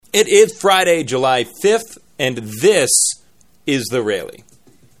It is Friday, July 5th, and this is The Rally.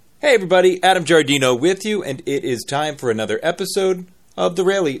 Hey everybody, Adam Giardino with you, and it is time for another episode of The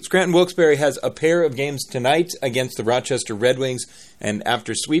Rally. Scranton Wilkes-Barre has a pair of games tonight against the Rochester Red Wings, and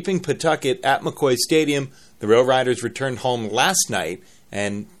after sweeping Pawtucket at McCoy Stadium, the Rail Riders returned home last night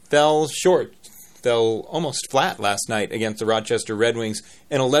and fell almost flat last night against the Rochester Red Wings.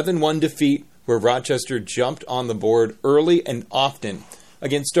 An 11-1 defeat where Rochester jumped on the board early and often.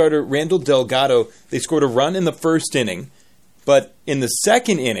 Against starter Randall Delgado, they scored a run in the first inning, but in the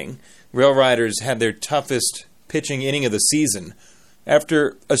second inning, Rail Riders had their toughest pitching inning of the season.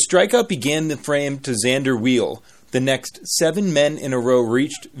 After a strikeout began the frame to Xander Wheel, the next 7 men in a row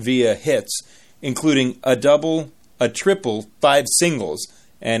reached via hits, including a double, a triple, 5 singles,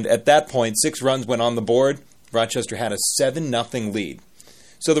 and at that point, 6 runs went on the board. Rochester had a 7-0 lead.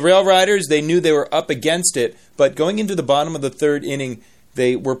 So the Rail Riders, they knew they were up against it, but going into the bottom of the third inning,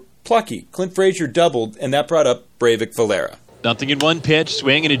 they were plucky. Clint Frazier doubled, and that brought up Breivik Valera. Nothing in one pitch,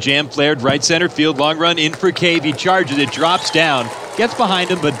 swing and a jam flared right center field, long run in for Cave. He charges it, drops down, gets behind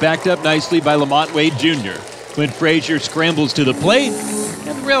him, but backed up nicely by Lamont Wade Jr. Clint Frazier scrambles to the plate,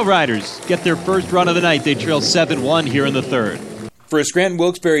 and the Rail Riders get their first run of the night. They trail 7-1 here in the third. For a Scranton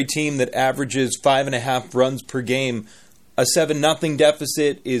Wilkes-Barre team that averages 5.5 runs per game, a 7-0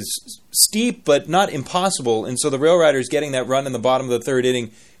 deficit is steep but not impossible, and so the Rail Riders getting that run in the bottom of the third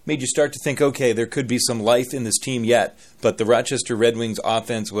inning made you start to think, okay, there could be some life in this team yet. But the Rochester Red Wings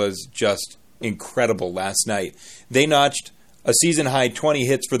offense was just incredible last night. They notched a season-high 20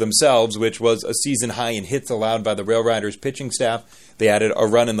 hits for themselves, which was a season-high in hits allowed by the Rail Riders pitching staff. They added a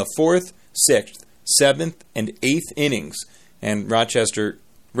run in the 4th, 6th, 7th, and 8th innings, and Rochester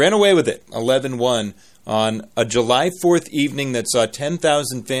ran away with it, 11-1, on a July 4th evening that saw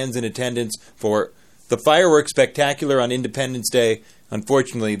 10,000 fans in attendance for the fireworks spectacular on Independence Day.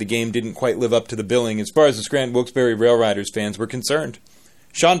 Unfortunately, the game didn't quite live up to the billing as far as the Scranton Wilkes-Barre Rail Riders fans were concerned.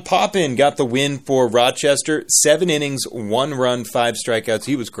 Sean Poppin got the win for Rochester. 7 innings, 1 run, 5 strikeouts.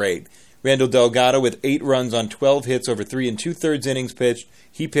 He was great. Randall Delgado with 8 runs on 12 hits over 3 2/3 innings pitched.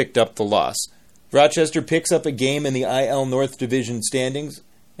 He picked up the loss. Rochester picks up a game in the IL North Division standings,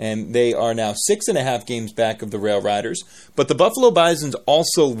 and they are now 6.5 games back of the Rail Riders. But the Buffalo Bisons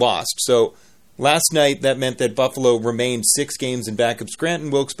also lost, so last night that meant that Buffalo remained 6 games in back of Scranton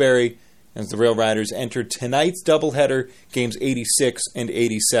Wilkes-Barre as the Rail Riders enter tonight's doubleheader, games 86 and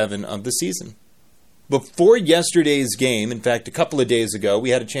 87 of the season. Before yesterday's game, in fact a couple of days ago, we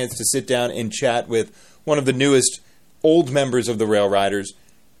had a chance to sit down and chat with one of the newest old members of the Rail Riders.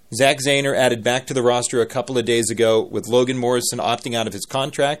 Zack Zehner added back to the roster a couple of days ago with Logan Morrison opting out of his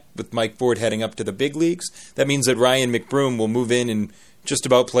contract, with Mike Ford heading up to the big leagues. That means that Ryan McBroom will move in and just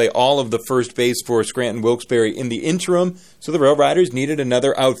about play all of the first base for Scranton Wilkes-Barre in the interim, so the Rail Riders needed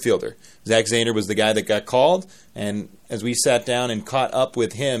another outfielder. Zack Zehner was the guy that got called, and as we sat down and caught up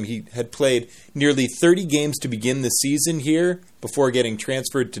with him, he had played nearly 30 games to begin the season here before getting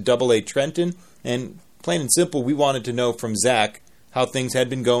transferred to Double-A Trenton, and plain and simple, we wanted to know from Zack how things had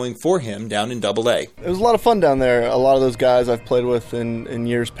been going for him down in Double-A. It was a lot of fun down there. A lot of those guys I've played with in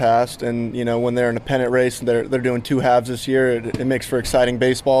years past, and when they're in a pennant race, they're doing 2 halves this year. It makes for exciting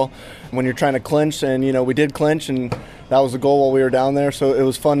baseball. When you're trying to clinch, and we did clinch, and that was the goal while we were down there. So it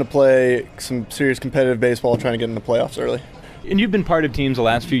was fun to play some serious competitive baseball, trying to get in the playoffs early. And you've been part of teams the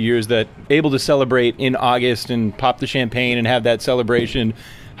last few years that able to celebrate in August and pop the champagne and have that celebration.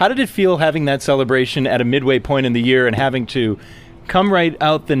 How did it feel having that celebration at a midway point in the year and having to come right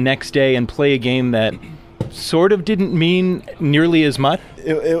out the next day and play a game that sort of didn't mean nearly as much?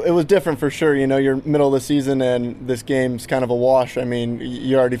 It was different for sure. You're middle of the season and this game's kind of a wash. I mean,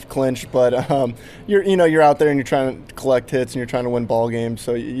 you already clinched, but you're out there and you're trying to collect hits and you're trying to win ball games.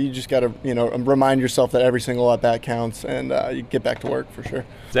 So you just got to remind yourself that every single at bat counts, and you get back to work for sure.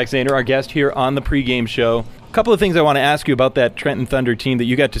 Zack Zehner, our guest here on the pregame show. A couple of things I want to ask you about that Trenton Thunder team that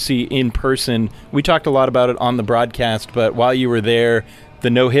you got to see in person. We talked a lot about it on the broadcast, but while you were there, the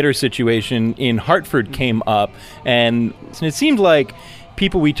no-hitter situation in Hartford came up, and it seemed like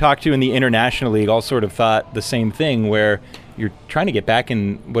people we talked to in the International League all sort of thought the same thing, where you're trying to get back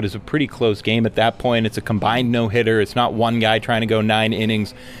in what is a pretty close game at that point. It's a combined no-hitter. It's not one guy trying to go 9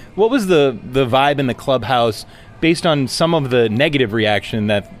 innings. What was the vibe in the clubhouse based on some of the negative reaction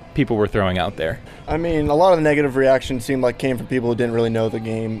that people were throwing out there? I mean, a lot of the negative reaction seemed like came from people who didn't really know the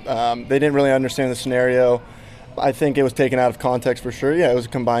game. They didn't really understand the scenario. I think it was taken out of context for sure. Yeah, it was a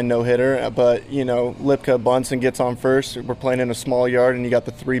combined no-hitter. But, Lipka bunts and gets on first. We're playing in a small yard, and you got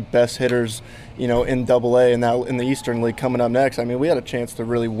the three best hitters, in Double-A and now in the Eastern League coming up next. I mean, we had a chance to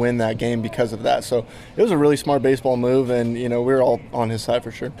really win that game because of that. So it was a really smart baseball move, and, we were all on his side for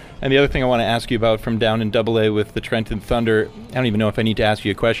sure. And the other thing I want to ask you about from down in Double-A with the Trenton Thunder, I don't even know if I need to ask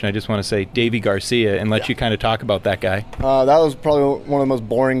you a question. I just want to say Davy Garcia and let you kind of talk about that guy. That was probably one of the most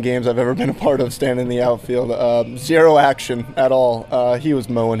boring games I've ever been a part of, standing in the outfield. Zero action at all. He was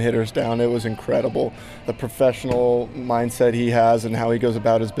mowing hitters down. It was incredible. The professional mindset he has and how he goes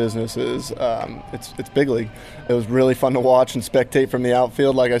about his business is it's big league. It was really fun to watch and spectate from the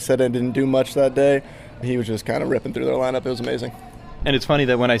outfield. Like I said, I didn't do much that day. He was just kind of ripping through their lineup. It was amazing. And it's funny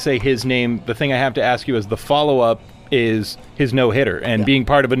that when I say his name, the thing I have to ask you is the follow-up is his no-hitter. And being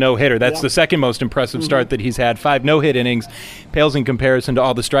part of a no-hitter, that's the second most impressive start that he's had. 5 no-hit innings, pales in comparison to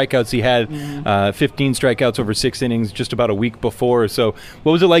all the strikeouts he had. 15 strikeouts over 6 innings just about a week before. So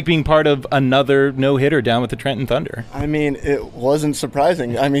what was it like being part of another no-hitter down with the Trenton Thunder? I mean, it wasn't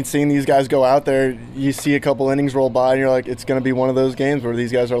surprising. I mean, seeing these guys go out there, you see a couple innings roll by, and you're like, it's going to be one of those games where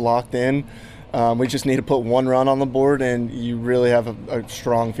these guys are locked in. We just need to put one run on the board, and you really have a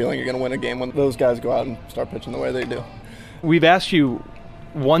strong feeling you're going to win a game when those guys go out and start pitching the way they do. We've asked you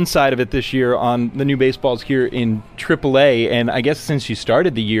one side of it this year on the new baseballs here in AAA, and I guess since you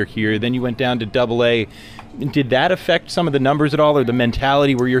started the year here, then you went down to AA. Did that affect some of the numbers at all, or the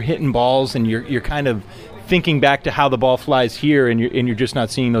mentality where you're hitting balls and you're kind of thinking back to how the ball flies here and you're just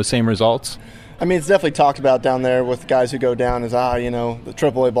not seeing those same results? I mean, it's definitely talked about down there with guys who go down as, the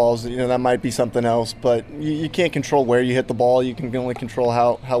AAA balls, that might be something else. But you can't control where you hit the ball. You can only control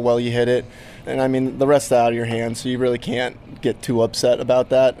how well you hit it. And, I mean, the rest is out of your hands, so you really can't get too upset about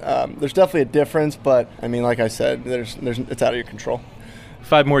that. There's definitely a difference, but, I mean, like I said, it's out of your control.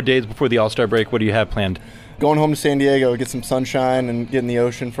 5 more days before the All-Star break. What do you have planned? Going home to San Diego, get some sunshine and get in the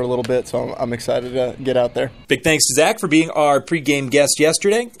ocean for a little bit, so I'm excited to get out there. Big thanks to Zack for being our pregame guest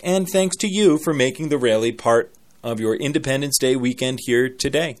yesterday, and thanks to you for making the rally part of your Independence Day weekend here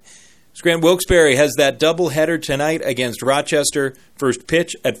today. Grant Wilkes-Barre has that doubleheader tonight against Rochester. First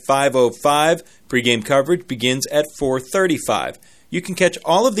pitch at 5:05. Pregame coverage begins at 4:35. You can catch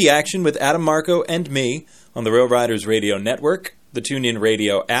all of the action with Adam Marco and me on the Rail Riders Radio Network, the TuneIn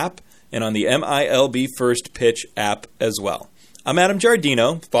Radio app, and on the MILB First Pitch app as well. I'm Adam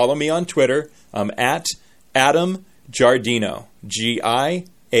Giardino. Follow me on Twitter. I'm at Adam Giardino,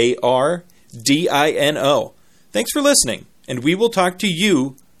 Giardino. Thanks for listening, and we will talk to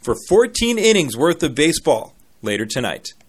you for 14 innings worth of baseball later tonight.